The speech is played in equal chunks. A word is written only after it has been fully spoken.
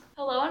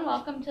and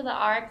welcome to the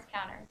RX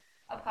Counter,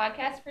 a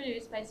podcast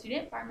produced by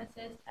student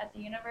pharmacists at the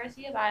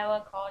University of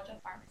Iowa College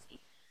of Pharmacy,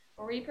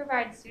 where we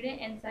provide student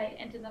insight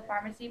into the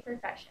pharmacy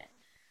profession.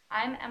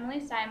 I'm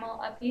Emily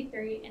Seimel, a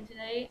P3, and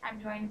today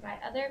I'm joined by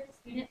other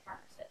student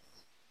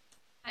pharmacists.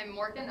 I'm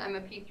Morgan, I'm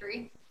a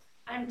P3.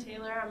 I'm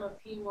Taylor, I'm a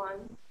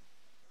P1.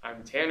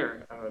 I'm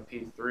Tanner, I'm a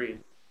P3.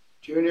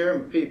 Junior,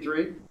 I'm a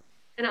P3.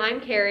 And I'm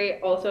Carrie,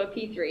 also a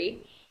P3.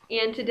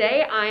 And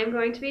today I'm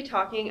going to be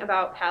talking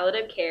about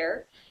palliative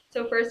care.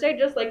 So first I'd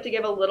just like to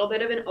give a little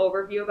bit of an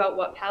overview about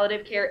what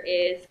palliative care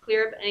is,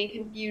 clear up any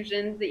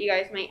confusions that you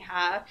guys might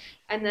have,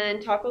 and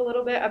then talk a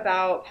little bit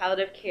about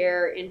palliative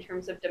care in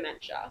terms of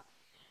dementia.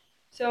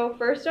 So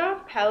first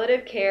off,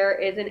 palliative care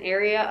is an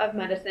area of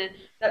medicine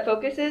that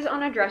focuses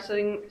on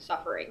addressing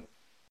suffering.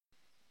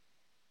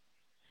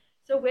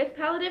 So with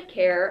palliative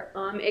care,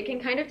 it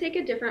can kind of take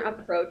a different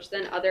approach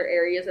than other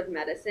areas of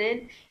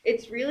medicine.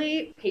 It's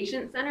really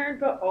patient-centered,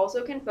 but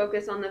also can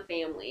focus on the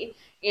family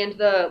and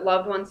the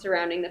loved ones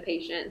surrounding the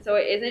patient. So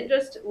it isn't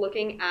just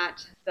looking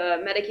at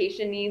the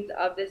medication needs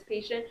of this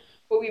patient,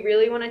 but we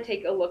really want to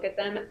take a look at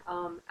them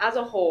as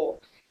a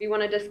whole. We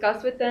want to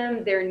discuss with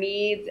them their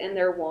needs and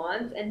their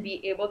wants and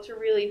be able to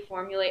really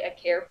formulate a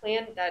care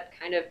plan that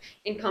kind of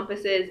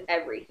encompasses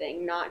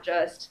everything, not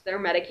just their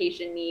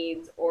medication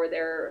needs or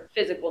their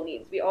physical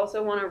needs. We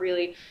also want to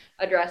really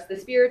address the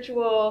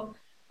spiritual,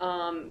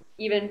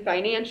 even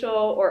financial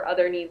or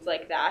other needs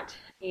like that,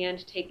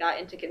 and take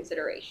that into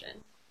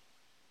consideration.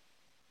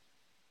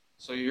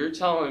 So you're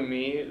telling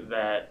me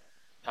that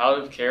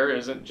palliative care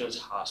isn't just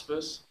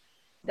hospice?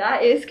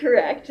 That is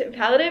correct.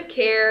 Palliative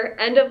care,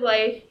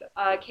 end-of-life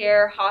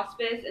care,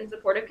 hospice, and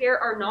supportive care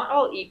are not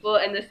all equal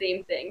and the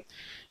same thing.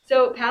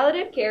 So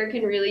palliative care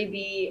can really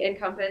be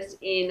encompassed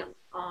in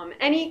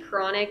any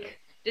chronic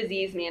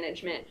disease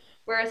management,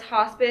 whereas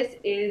hospice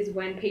is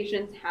when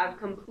patients have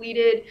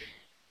completed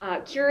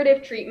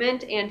curative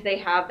treatment and they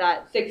have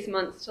that 6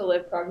 months to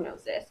live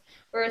prognosis.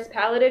 Whereas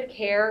palliative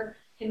care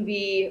can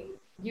be,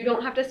 you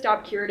don't have to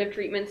stop curative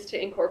treatments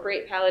to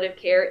incorporate palliative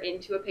care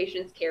into a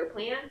patient's care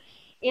plan.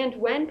 And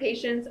when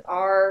patients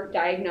are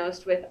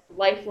diagnosed with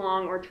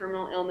lifelong or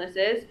terminal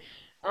illnesses,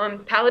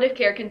 palliative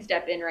care can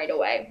step in right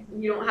away.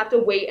 You don't have to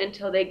wait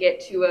until they get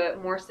to a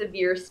more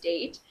severe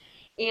state.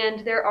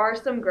 And there are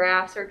some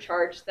graphs or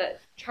charts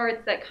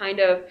that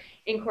kind of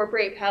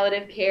incorporate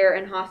palliative care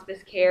and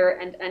hospice care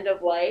and end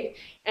of life.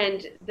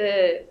 And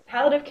the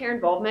palliative care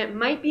involvement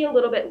might be a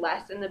little bit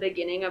less in the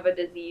beginning of a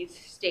disease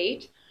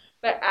state,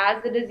 but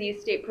as the disease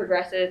state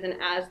progresses and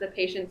as the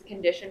patient's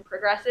condition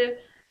progresses,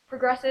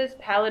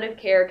 palliative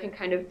care can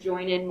kind of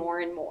join in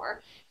more and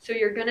more. So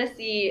you're going to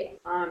see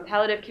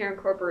palliative care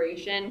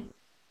incorporation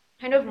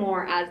kind of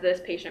more as this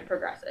patient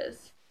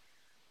progresses.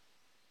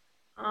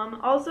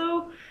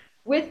 Also,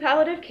 with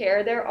palliative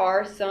care, there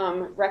are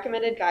some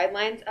recommended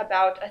guidelines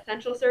about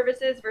essential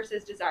services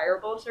versus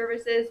desirable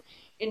services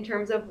in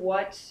terms of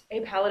what a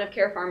palliative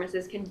care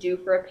pharmacist can do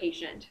for a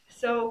patient.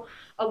 So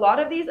a lot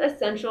of these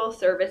essential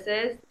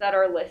services that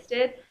are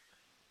listed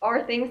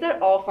are things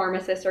that all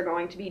pharmacists are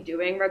going to be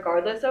doing,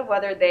 regardless of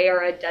whether they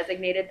are a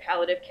designated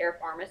palliative care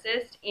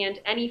pharmacist, and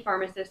any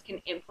pharmacist can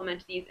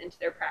implement these into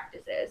their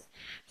practices.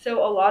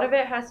 So a lot of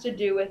it has to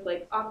do with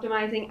like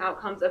optimizing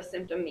outcomes of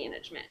symptom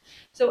management.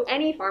 So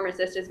any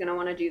pharmacist is going to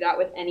want to do that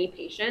with any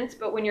patients,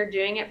 but when you're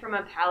doing it from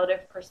a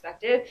palliative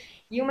perspective,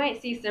 you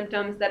might see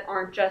symptoms that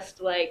aren't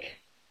just like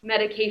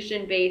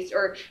medication based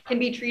or can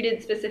be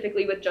treated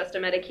specifically with just a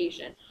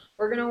medication.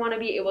 We're going to want to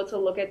be able to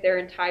look at their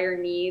entire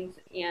needs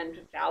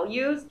and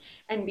values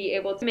and be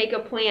able to make a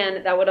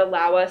plan that would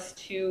allow us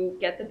to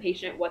get the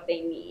patient what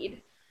they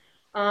need.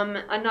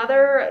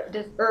 Another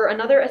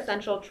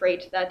essential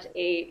trait that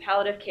a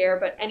palliative care,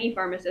 but any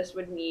pharmacist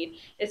would need,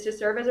 is to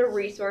serve as a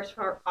resource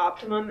for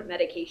optimum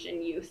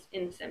medication use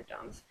in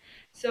symptoms.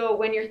 So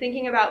when you're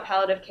thinking about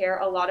palliative care,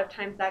 a lot of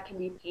times that can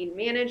be pain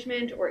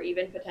management or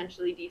even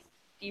potentially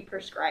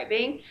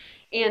deprescribing.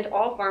 And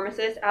all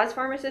pharmacists, as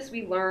pharmacists,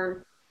 we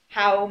learn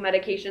how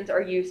medications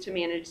are used to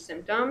manage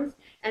symptoms,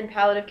 and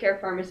palliative care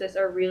pharmacists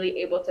are really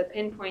able to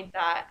pinpoint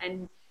that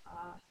and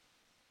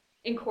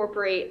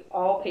incorporate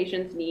all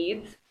patients'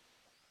 needs.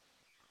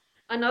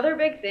 Another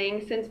big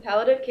thing, since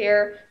palliative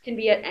care can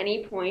be at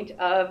any point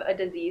of a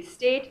disease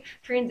state,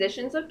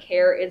 transitions of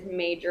care is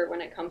major when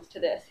it comes to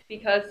this,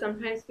 because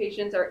sometimes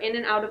patients are in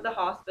and out of the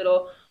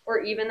hospital, or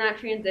even that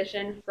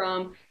transition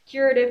from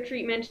curative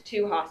treatment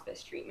to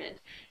hospice treatment.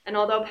 And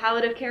although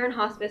palliative care and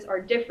hospice are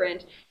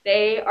different,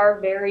 they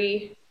are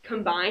very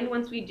combined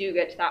once we do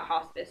get to that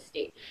hospice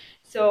state.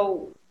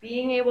 So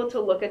being able to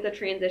look at the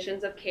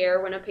transitions of care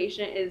when a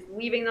patient is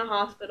leaving the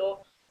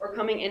hospital or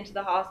coming into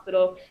the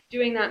hospital,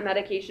 doing that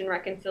medication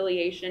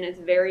reconciliation is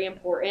very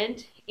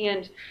important.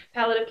 And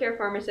palliative care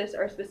pharmacists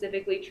are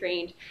specifically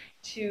trained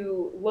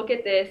to look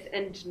at this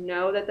and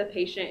know that the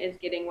patient is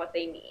getting what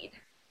they need.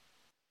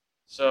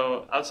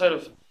 So outside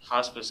of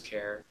hospice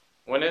care,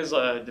 when is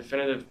a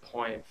definitive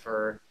point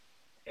for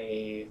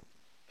a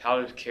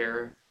palliative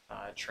care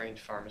trained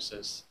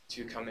pharmacist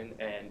to come in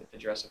and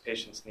address a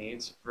patient's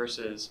needs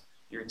versus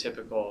your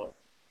typical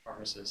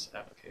pharmacist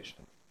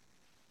application?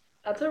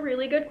 That's a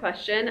really good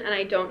question, and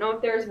I don't know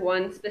if there's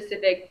one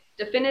specific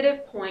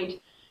definitive point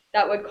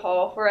that would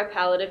call for a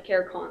palliative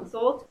care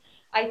consult.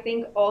 I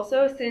think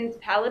also since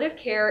palliative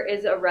care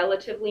is a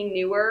relatively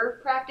newer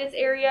practice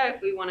area,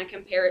 if we want to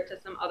compare it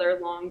to some other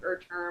longer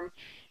term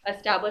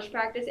established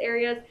practice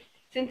areas,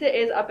 since it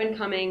is up and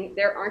coming,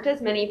 there aren't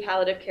as many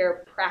palliative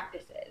care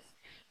practices.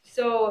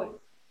 So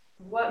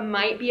what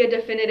might be a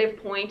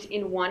definitive point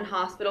in one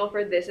hospital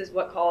for this is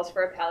what calls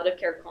for a palliative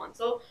care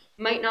consult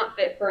might not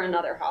fit for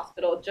another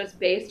hospital just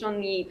based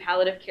on the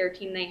palliative care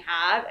team they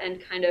have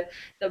and kind of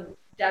the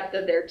depth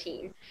of their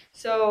team.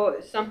 So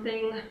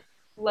something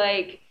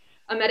like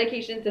a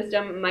medication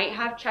system might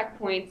have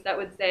checkpoints that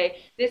would say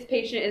this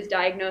patient is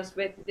diagnosed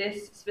with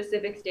this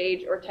specific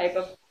stage or type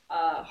of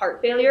heart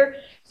failure,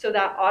 so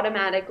that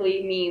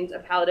automatically means a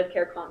palliative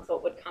care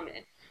consult would come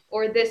in.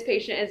 Or this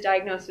patient is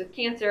diagnosed with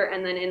cancer,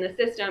 and then in the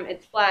system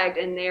it's flagged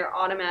and they're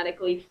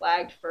automatically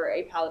flagged for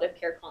a palliative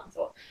care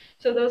consult.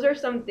 So those are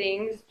some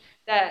things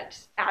that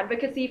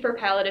advocacy for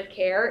palliative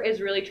care is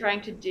really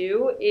trying to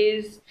do,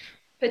 is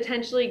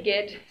potentially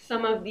get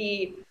some of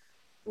the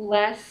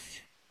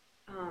less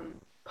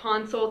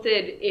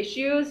consulted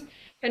issues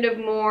kind of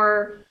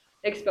more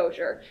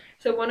exposure.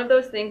 So one of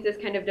those things is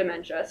kind of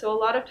dementia. So a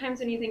lot of times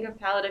when you think of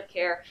palliative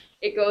care,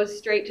 it goes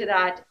straight to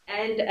that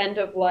end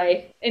of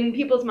life. In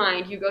people's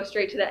mind, you go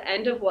straight to the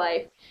end of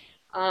life,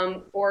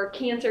 or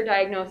cancer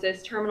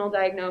diagnosis, terminal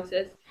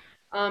diagnosis.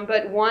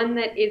 But one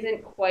that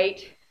isn't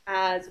quite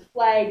as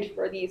flagged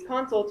for these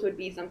consults would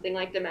be something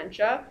like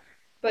dementia.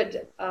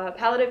 But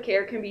palliative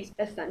care can be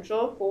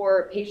essential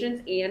for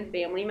patients and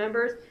family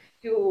members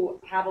who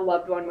have a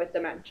loved one with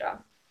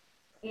dementia.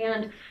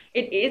 And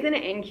it is an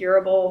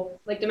incurable,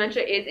 like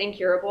dementia is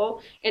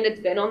incurable, and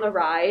it's been on the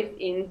rise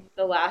in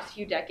the last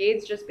few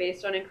decades just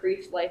based on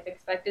increased life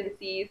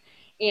expectancies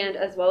and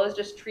as well as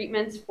just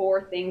treatments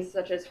for things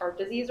such as heart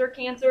disease or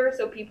cancer.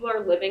 So people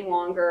are living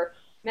longer,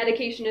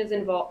 medication is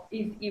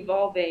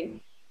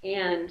evolving,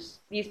 and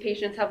these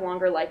patients have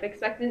longer life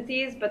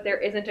expectancies, but there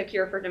isn't a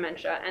cure for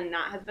dementia, and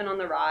that has been on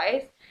the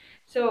rise.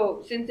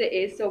 So since it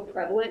is so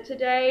prevalent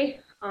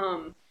today,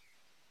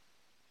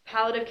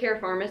 palliative care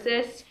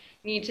pharmacists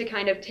need to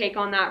kind of take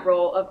on that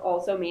role of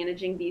also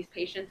managing these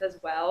patients as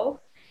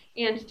well.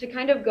 And to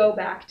kind of go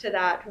back to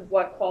that,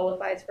 what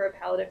qualifies for a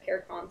palliative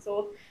care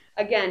consult,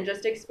 again,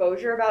 just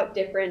exposure about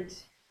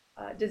different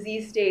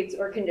disease states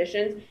or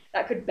conditions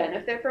that could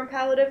benefit from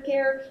palliative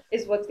care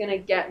is what's going to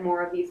get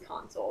more of these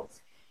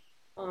consults.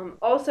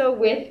 Also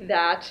with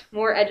that,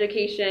 more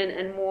education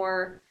and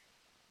more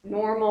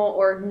normal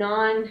or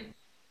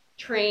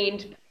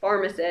non-trained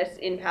pharmacists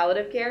in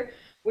palliative care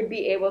would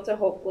be able to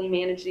hopefully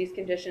manage these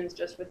conditions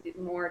just with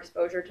more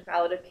exposure to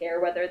palliative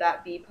care, whether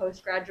that be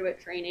postgraduate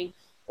training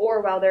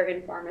or while they're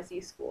in pharmacy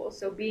school.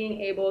 So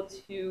being able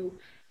to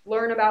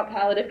learn about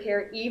palliative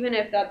care, even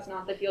if that's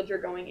not the field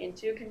you're going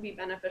into, can be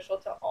beneficial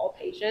to all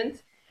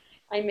patients.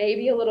 I may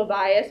be a little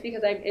biased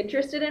because I'm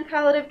interested in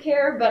palliative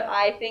care, but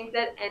I think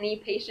that any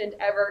patient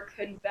ever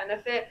could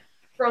benefit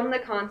from the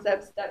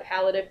concepts that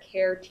palliative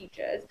care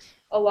teaches.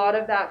 A lot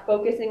of that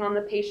focusing on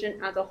the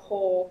patient as a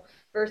whole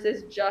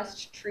versus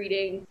just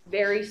treating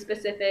very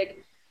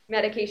specific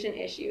medication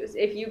issues.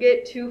 If you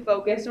get too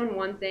focused on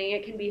one thing,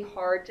 it can be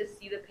hard to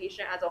see the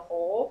patient as a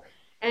whole.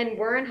 And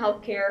we're in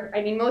healthcare.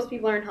 I mean, most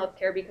people are in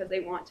healthcare because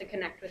they want to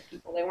connect with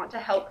people. They want to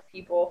help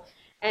people.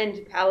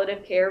 And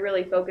palliative care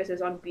really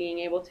focuses on being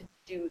able to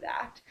do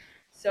that.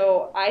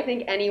 So I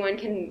think anyone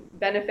can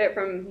benefit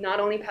from not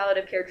only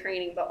palliative care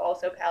training, but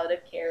also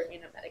palliative care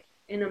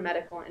in a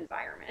medical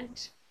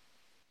environment.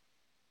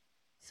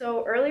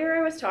 So earlier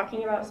I was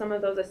talking about some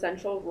of those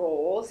essential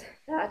roles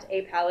that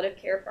a palliative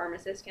care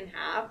pharmacist can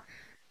have,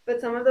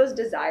 but some of those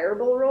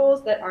desirable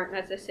roles that aren't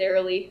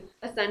necessarily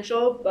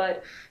essential,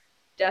 but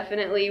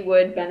definitely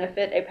would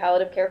benefit a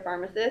palliative care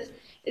pharmacist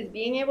is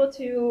being able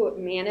to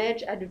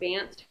manage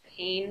advanced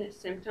pain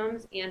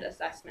symptoms and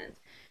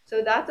assessments.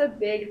 So that's a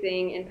big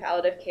thing in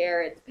palliative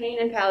care. It's pain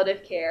and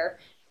palliative care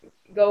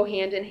go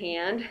hand in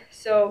hand.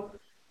 So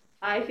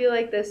I feel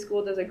like this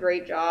school does a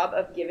great job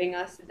of giving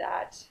us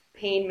that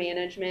pain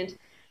management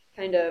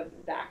kind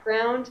of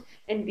background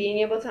and being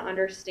able to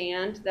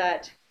understand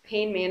that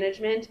pain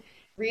management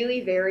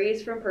really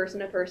varies from person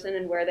to person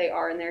and where they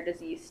are in their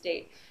disease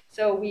state.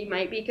 So we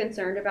might be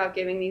concerned about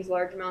giving these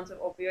large amounts of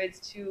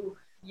opioids to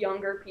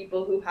younger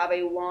people who have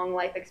a long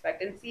life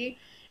expectancy,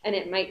 and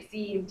it might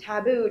seem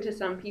taboo to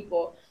some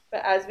people.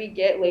 But as we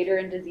get later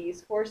in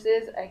disease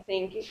courses, I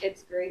think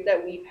it's great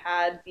that we've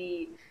had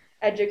the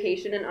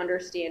education and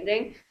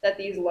understanding that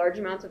these large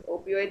amounts of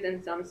opioids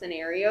in some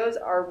scenarios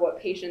are what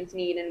patients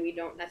need, and we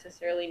don't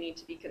necessarily need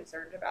to be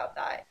concerned about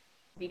that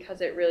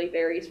because it really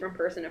varies from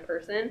person to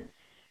person.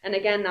 And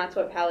again, that's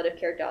what palliative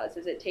care does,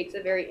 is it takes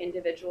a very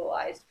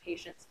individualized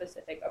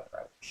patient-specific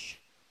approach.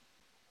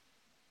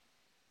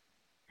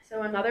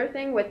 So another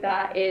thing with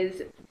that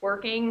is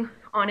working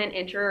on an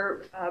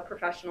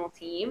interprofessional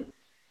team.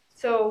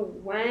 So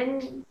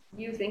when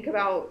you think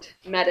about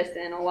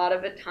medicine, a lot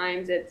of the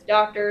times it's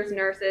doctors,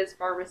 nurses,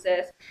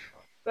 pharmacists,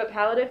 But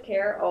palliative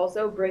care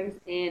also brings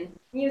in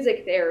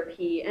music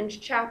therapy and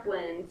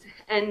chaplains,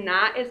 and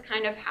that is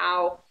kind of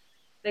how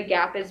the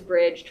gap is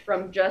bridged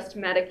from just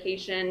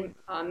medication,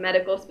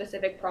 medical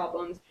specific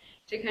problems,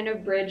 to kind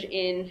of bridge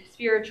in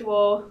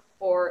spiritual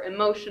or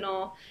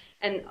emotional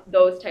and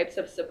those types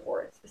of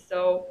supports.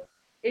 So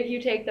if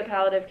you take the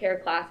palliative care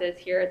classes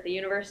here at the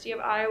University of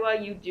Iowa,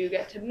 you do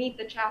get to meet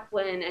the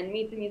chaplain and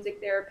meet the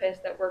music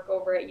therapists that work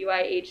over at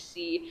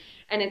UIHC,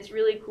 and it's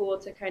really cool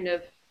to kind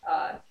of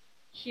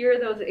hear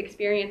those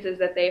experiences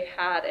that they've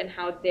had and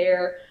how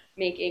they're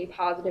making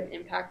positive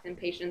impacts in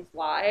patients'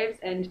 lives,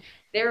 and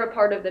they're a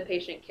part of the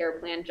patient care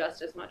plan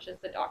just as much as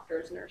the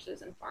doctors,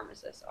 nurses, and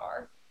pharmacists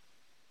are.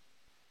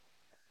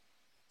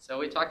 So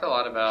we talked a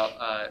lot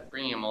about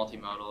bringing a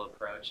multimodal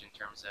approach in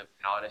terms of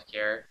palliative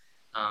care.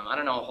 I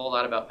don't know a whole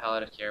lot about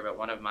palliative care, but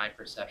one of my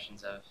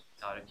perceptions of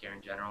palliative care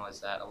in general is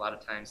that a lot of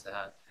times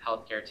the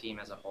healthcare team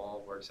as a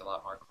whole works a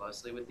lot more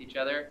closely with each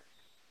other.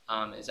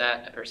 Is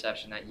that a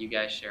perception that you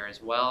guys share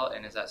as well,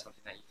 and is that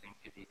something that you think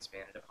could be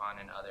expanded upon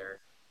in other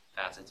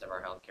facets of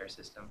our healthcare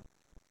system?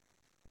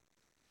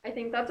 I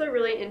think that's a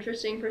really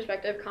interesting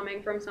perspective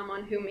coming from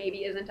someone who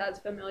maybe isn't as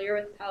familiar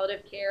with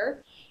palliative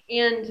care.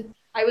 And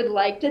I would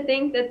like to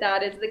think that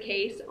that is the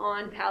case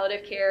on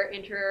palliative care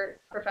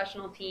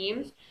interprofessional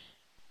teams.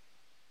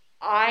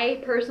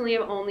 I personally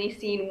have only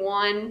seen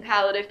one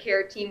palliative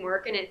care team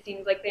work, and it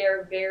seems like they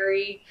are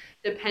very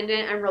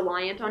dependent and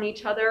reliant on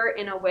each other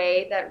in a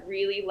way that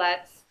really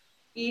lets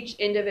each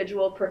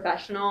individual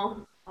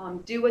professional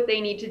do what they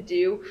need to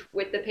do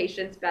with the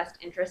patient's best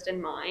interest in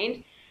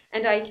mind.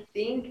 And I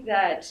think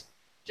that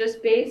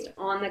just based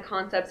on the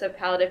concepts of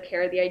palliative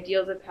care, the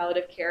ideals of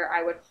palliative care,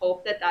 I would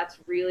hope that that's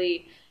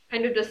really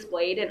kind of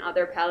displayed in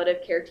other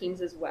palliative care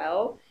teams as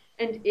well.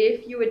 And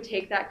if you would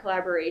take that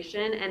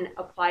collaboration and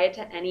apply it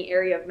to any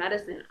area of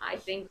medicine, I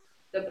think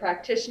the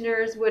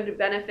practitioners would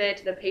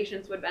benefit, the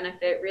patients would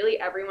benefit, really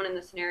everyone in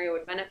the scenario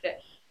would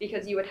benefit,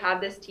 because you would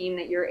have this team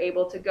that you're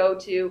able to go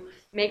to,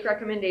 make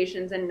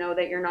recommendations, and know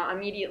that you're not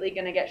immediately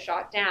going to get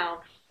shot down,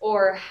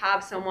 or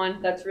have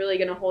someone that's really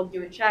going to hold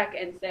you in check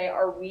and say,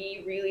 are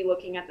we really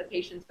looking at the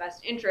patient's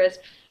best interest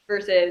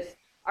versus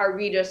are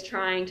we just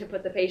trying to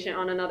put the patient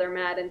on another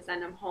med and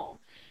send them home?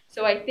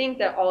 So I think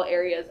that all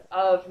areas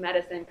of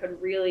medicine could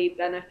really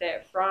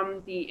benefit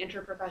from the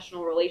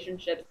interprofessional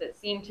relationships that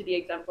seem to be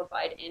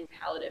exemplified in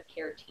palliative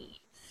care teams.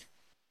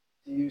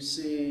 Do you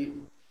see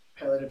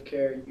palliative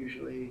care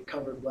usually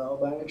covered well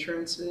by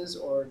insurances,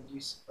 or do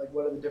you,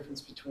 what are the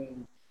difference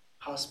between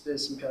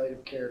hospice and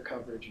palliative care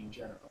coverage in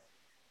general?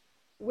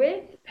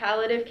 With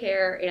palliative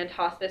care and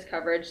hospice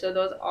coverage, so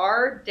those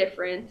are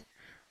different.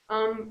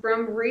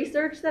 From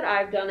research that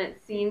I've done,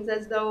 it seems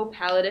as though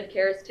palliative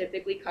care is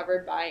typically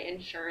covered by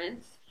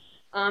insurance.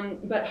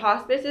 But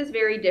hospice is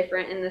very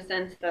different in the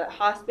sense that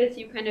hospice,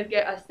 you kind of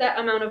get a set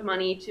amount of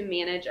money to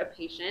manage a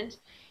patient.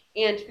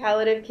 And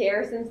palliative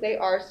care, since they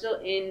are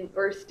still in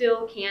or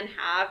still can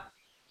have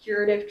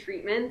curative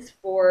treatments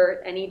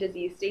for any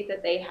disease state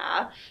that they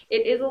have,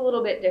 it is a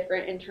little bit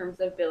different in terms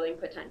of billing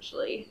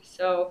potentially.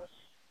 So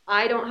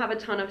I don't have a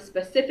ton of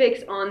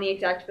specifics on the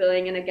exact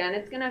billing, and again,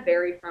 it's going to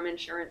vary from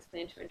insurance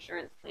plan to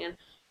insurance plan.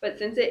 But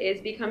since it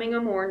is becoming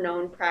a more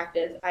known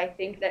practice, I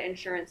think that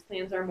insurance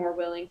plans are more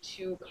willing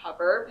to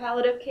cover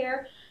palliative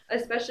care,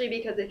 especially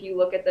because if you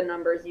look at the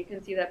numbers, you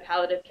can see that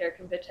palliative care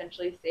can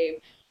potentially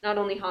save not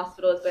only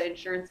hospitals but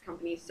insurance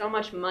companies so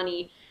much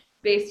money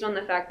based on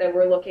the fact that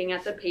we're looking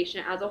at the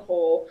patient as a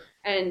whole,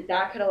 and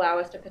that could allow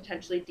us to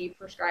potentially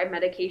deprescribe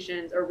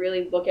medications or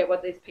really look at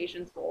what these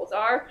patients' goals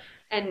are,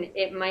 and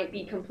it might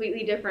be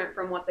completely different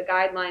from what the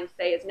guidelines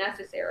say is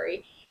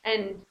necessary.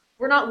 And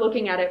we're not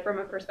looking at it from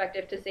a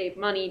perspective to save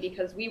money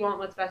because we want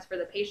what's best for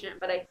the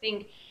patient, but I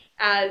think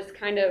as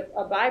kind of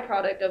a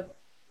byproduct of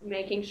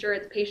making sure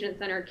it's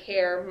patient-centered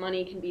care,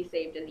 money can be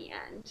saved in the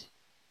end.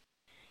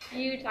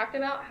 You talked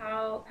about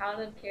how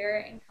palliative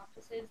care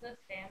encompasses the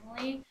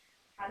family.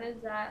 How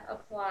does that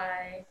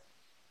apply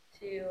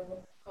to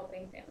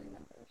helping family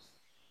members?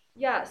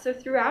 Yeah, so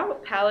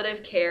throughout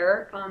palliative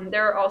care,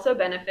 there are also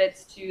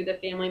benefits to the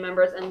family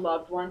members and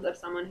loved ones of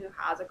someone who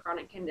has a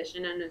chronic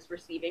condition and is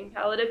receiving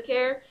palliative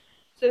care.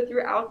 So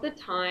throughout the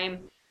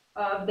time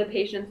of the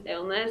patient's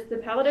illness, the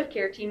palliative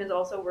care team is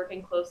also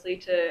working closely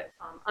to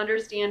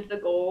understand the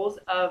goals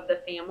of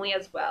the family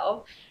as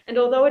well. And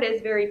although it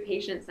is very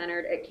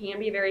patient-centered, it can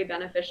be very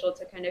beneficial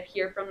to kind of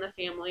hear from the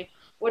family,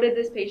 what did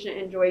this patient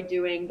enjoy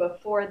doing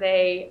before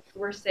they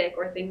were sick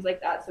or things like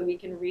that, so we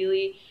can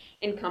really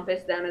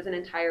encompass them as an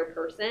entire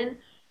person.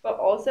 But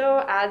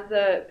also as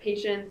the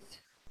patient's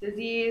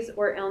disease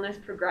or illness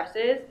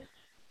progresses,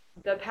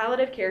 the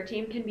palliative care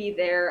team can be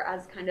there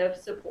as kind of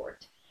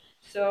support.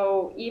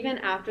 So even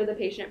after the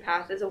patient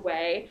passes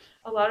away,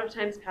 a lot of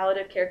times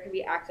palliative care can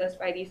be accessed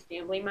by these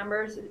family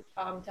members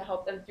to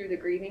help them through the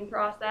grieving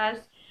process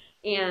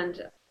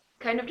and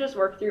kind of just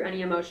work through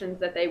any emotions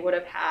that they would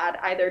have had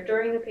either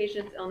during the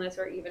patient's illness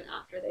or even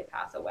after they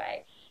pass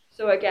away.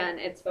 So again,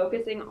 it's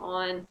focusing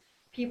on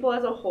people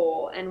as a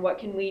whole and what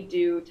can we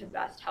do to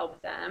best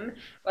help them,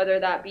 whether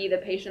that be the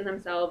patient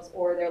themselves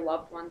or their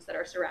loved ones that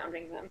are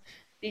surrounding them.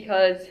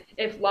 Because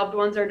if loved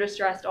ones are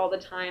distressed all the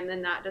time,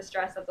 then that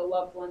distress of the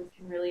loved ones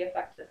can really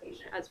affect the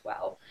patient as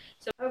well.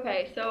 So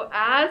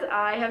as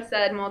I have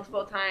said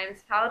multiple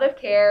times, palliative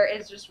care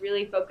is just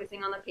really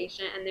focusing on the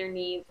patient and their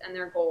needs and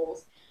their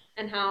goals,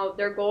 and how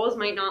their goals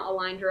might not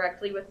align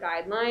directly with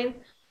guidelines,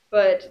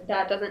 but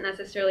that doesn't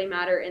necessarily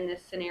matter in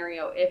this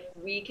scenario. If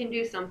we can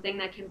do something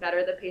that can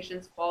better the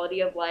patient's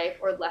quality of life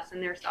or lessen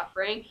their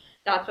suffering,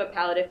 that's what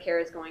palliative care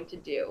is going to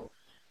do.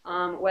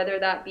 Whether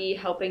that be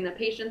helping the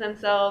patient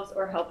themselves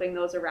or helping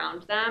those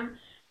around them.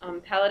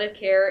 Palliative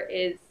care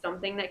is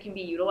something that can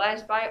be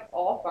utilized by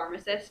all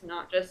pharmacists,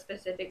 not just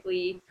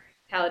specifically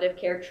palliative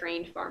care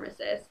trained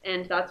pharmacists.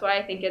 And that's why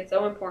I think it's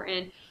so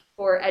important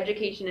for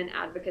education and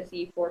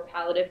advocacy for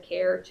palliative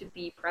care to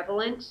be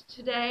prevalent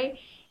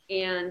today.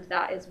 And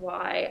that is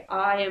why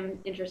I am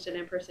interested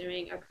in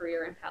pursuing a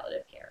career in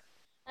palliative care.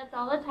 That's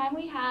all the time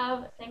we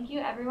have. Thank you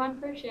everyone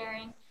for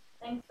sharing.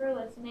 Thanks for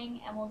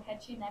listening, and we'll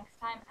catch you next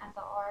time at the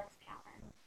RX